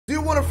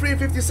want a free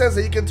 50 cents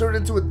that you can turn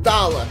into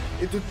 $1,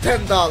 into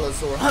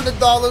 $10, or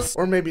 $100,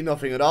 or maybe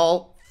nothing at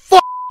all,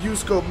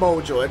 use code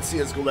MOJO at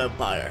CSGO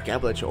Empire.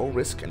 Gamble at your own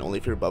risk and only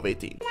if you're above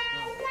 18.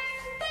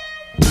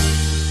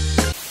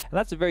 And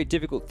that's a very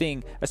difficult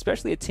thing,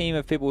 especially a team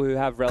of people who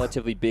have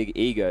relatively big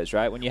egos,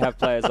 right? When you have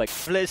players like...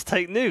 Let's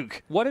take Nuke.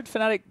 What did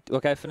Fnatic...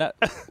 Okay, Fnatic...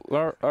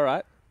 Well, all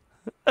right.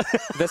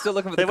 They're still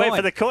looking for the coin. They wait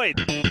for the coin.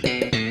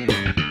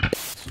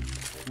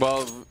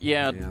 Well,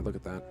 yeah. Yeah, look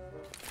at that.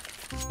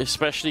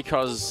 Especially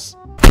because...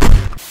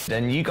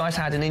 Then you guys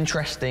had an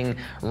interesting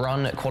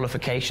run at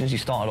qualifications. You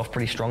started off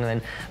pretty strong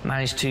and then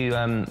managed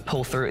to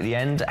pull through at the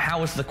end. How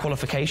was the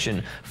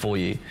qualification for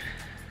you?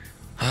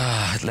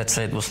 Let's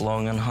say it was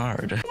long and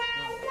hard.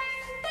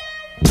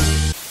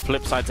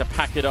 Flipside to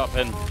pack it up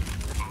and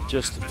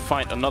just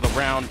fight another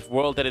round.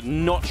 World that is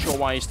not sure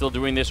why he's still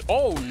doing this.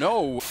 Oh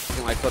no!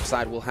 Like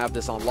Flipside will have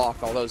this on lock,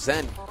 although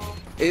Zen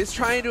is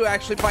trying to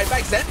actually fight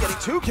back. Zen getting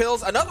 2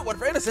 kills, another one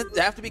for Innocent.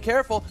 They have to be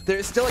careful. There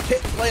is still a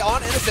kit in play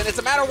on Innocent. It's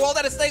a matter of World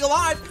that is staying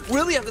alive.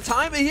 Will he have the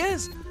time? He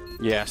is.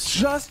 Yes.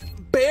 Just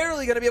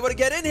barely going to be able to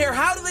get in here.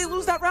 How do they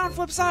lose that round,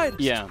 Flipside?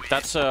 Yeah,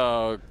 that's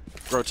a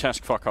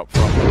grotesque fuck up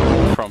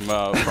from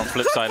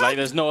Flipside. Like,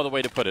 there's no other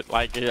way to put it.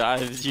 Like,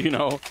 you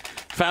know,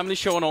 family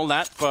show and all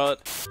that,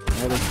 but...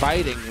 Why are they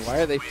fighting? Why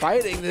are they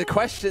fighting? The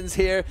questions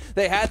here.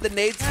 They had the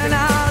nades. And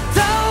I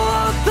don't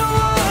want the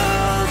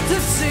world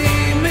to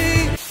see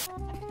me.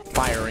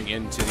 Firing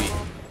into the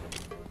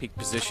peak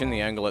position, the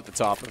angle at the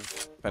top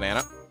of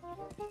Banana.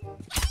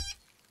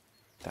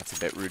 That's a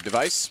bit rude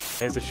device.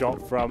 Here's a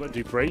shot from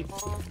Dupree.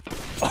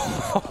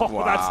 Oh,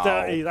 wow. That's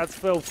dirty. That's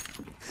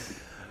filth.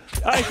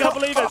 I can't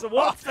believe it.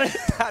 What?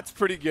 That's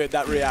pretty good,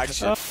 that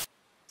reaction. It's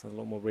a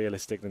lot more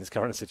realistic than his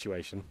current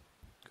situation.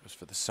 Goes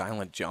for the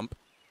silent jump.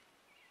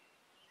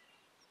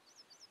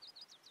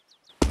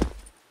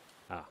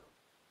 Ah.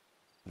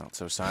 Not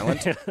so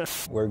silent.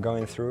 We're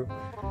going through.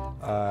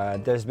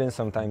 There's been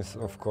some times,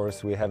 of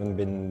course, we haven't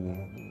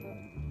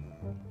been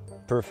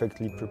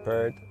perfectly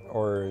prepared,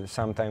 or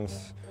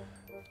sometimes...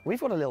 We've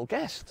got a little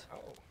guest.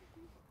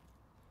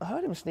 I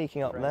heard him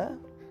sneaking up there.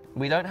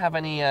 We don't have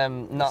any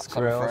nuts,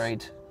 I'm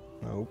afraid.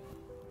 Nope.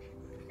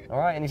 All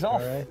right, and he's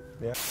off. All right,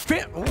 yeah.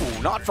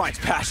 Ooh, not finds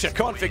Pasha.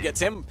 Config gets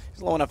him.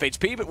 He's low enough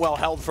HP, but well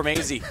held from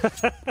AZ.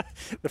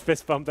 The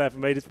fist bump there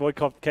from Maid's boy.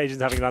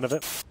 Complications having none of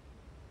it.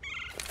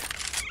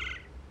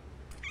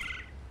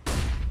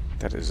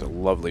 That is a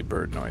lovely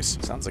bird noise.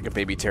 Sounds like a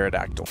baby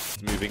pterodactyl.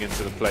 Moving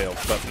into the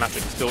playoffs, but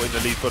Fnatic still in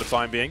the lead for the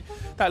time being.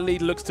 That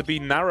lead looks to be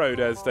narrowed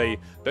as they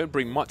don't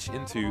bring much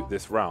into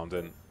this round,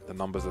 and the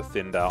numbers are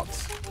thinned out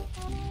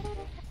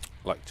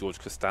like George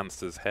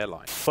Costanza's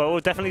hairline. Well,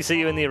 we'll definitely see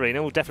you in the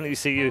arena. We'll definitely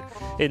see you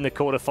in the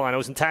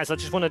quarterfinals. And Taz, I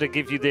just wanted to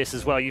give you this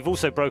as well. You've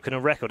also broken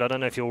a record. I don't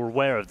know if you're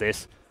aware of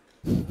this.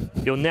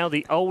 You're now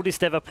the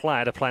oldest ever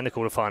player to play in the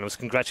quarterfinals.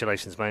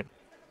 Congratulations, mate.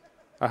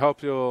 I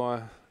hope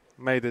you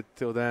made it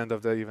till the end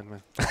of the event,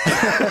 man.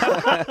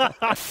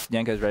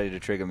 Yanko's ready to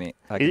trigger me.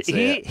 I can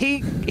see it.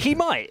 He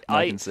might.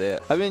 I can see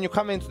it. I mean, you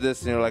come into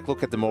this and you're like,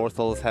 look at the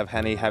Mortals, have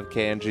Henny, have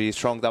KNG,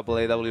 strong double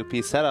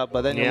AWP setup,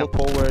 but then you look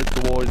over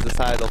towards the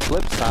side of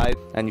Flipside,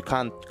 and you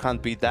can't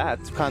beat that.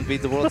 You can't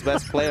beat the world's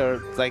best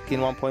player, like in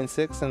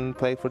 1.6, and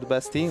play for the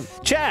best team.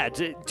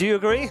 Chad, do you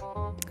agree?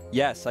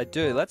 Yes, I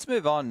do. Let's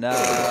move on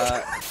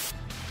now.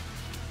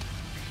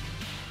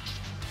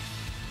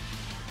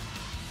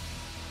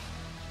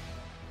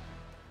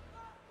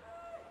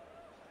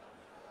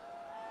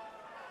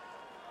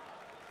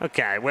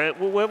 Okay, we're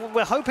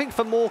hoping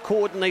for more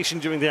coordination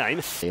during the game.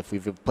 If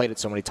we've played it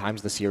so many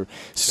times this year,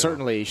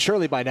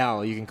 surely by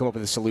now you can come up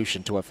with a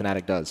solution to what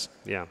Fnatic does.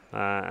 Yeah,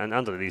 and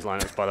under these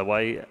lineups, by the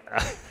way,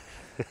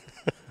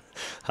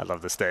 I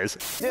love the stairs.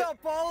 What's up,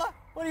 Paula?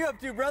 What are you up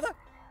to, brother?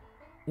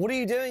 What are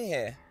you doing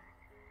here?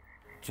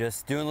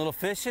 Just doing a little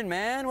fishing,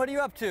 man. What are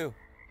you up to?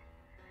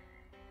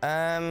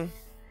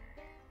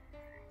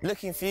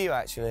 Looking for you,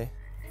 actually.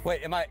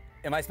 Wait, am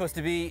I supposed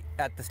to be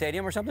at the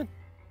stadium or something?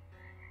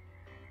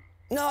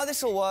 No,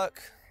 this will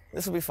work.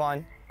 This will be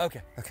fine.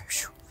 Okay.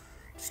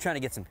 Just trying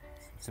to get some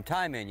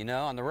time in, you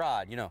know, on the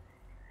rod, you know.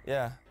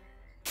 Yeah.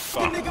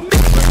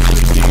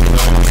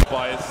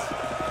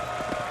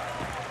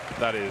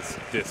 That is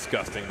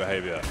disgusting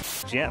behavior.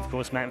 Yeah, of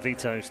course, Matt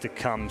Vito's to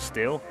come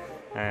still,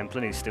 and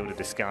plenty still to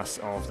discuss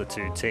of the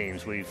two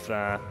teams. We've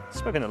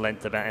spoken at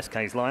length about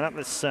SK's lineup.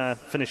 Let's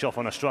finish off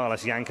on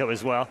Astralis Yanko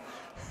as well.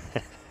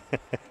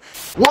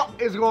 What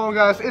is going on,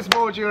 guys? It's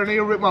Mojo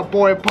here with my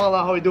boy Paula.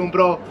 How you doing,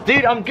 bro?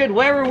 Dude, I'm good.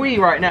 Where are we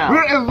right now?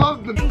 We're in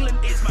London. England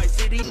is my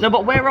city. No,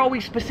 but where are we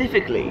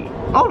specifically?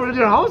 Oh, we're in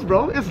your house,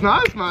 bro. It's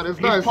nice, man. It's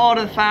nice. He's part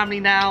of the family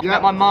now. Yeah.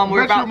 Met my mom. We're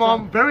Met about your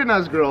mom. Very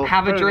nice girl.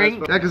 have a drink.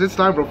 Nice, yeah, because it's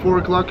time, bro. 4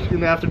 o'clock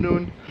in the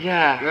afternoon.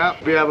 Yeah. Yeah,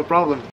 we have a problem.